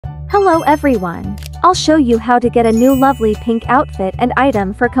Hello everyone. I'll show you how to get a new lovely pink outfit and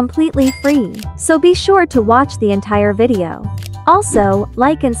item for completely free, so be sure to watch the entire video. Also,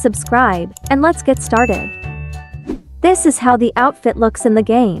 like and subscribe, and let's get started. This is how the outfit looks in the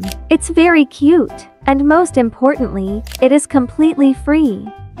game. It's very cute, and most importantly, it is completely free.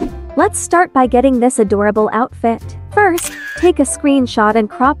 Let's start by getting this adorable outfit. First, take a screenshot and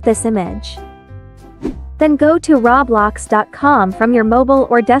crop this image. Then go to roblox.com from your mobile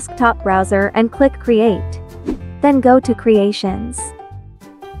or desktop browser and click Create. Then go to Creations.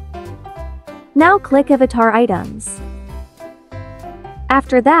 Now click Avatar Items.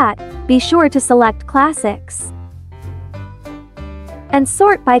 After that, be sure to select Classics and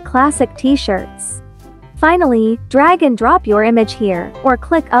sort by Classic T-shirts. Finally, drag and drop your image here, or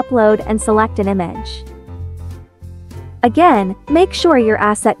click Upload and select an image. Again, make sure your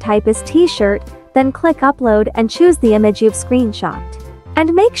asset type is T-shirt, then click Upload and choose the image you've screenshot.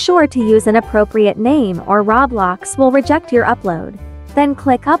 And make sure to use an appropriate name or Roblox will reject your upload. Then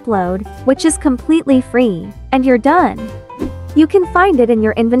click Upload, which is completely free, and you're done. You can find it in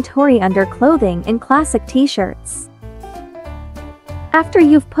your inventory under Clothing in Classic T-shirts. After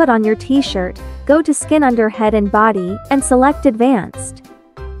you've put on your T-shirt, go to Skin under Head and Body and select Advanced.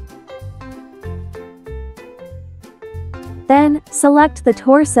 Then, select the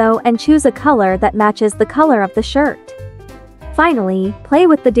torso and choose a color that matches the color of the shirt. Finally, play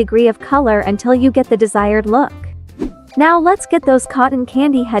with the degree of color until you get the desired look. Now let's get those cotton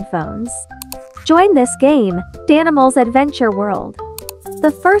candy headphones. Join this game, Danimals Adventure World.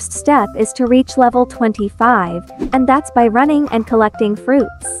 The first step is to reach level 25, and that's by running and collecting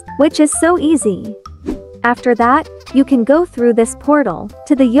fruits, which is so easy. After that, you can go through this portal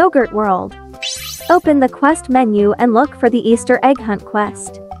to the yogurt world. Open the quest menu and look for the Easter egg hunt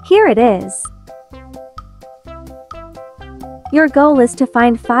quest. Here it is. Your goal is to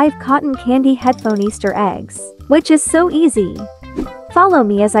find 5 cotton candy headphone Easter eggs, which is so easy. Follow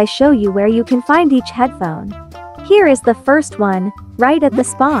me as I show you where you can find each headphone. Here is the first one, right at the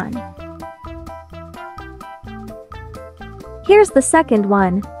spawn. Here's the second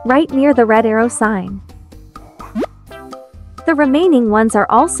one, right near the red arrow sign. The remaining ones are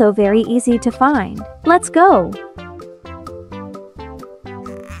also very easy to find. Let's go!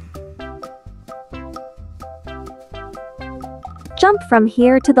 Jump from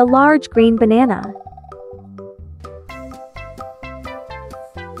here to the large green banana.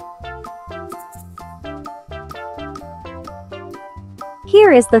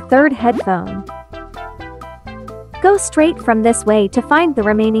 Here is the third headphone. Go straight from this way to find the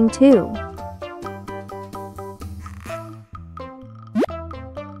remaining 2.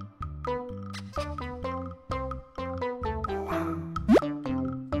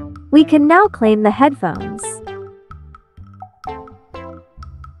 We can now claim the headphones.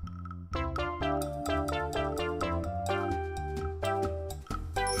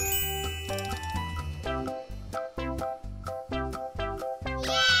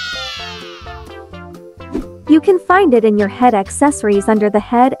 You can find it in your head accessories under the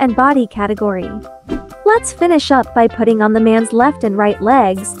head and body category. Let's finish up by putting on the man's left and right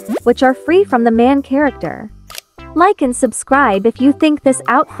legs, which are free from the man character. Like and subscribe if you think this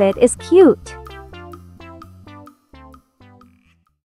outfit is cute.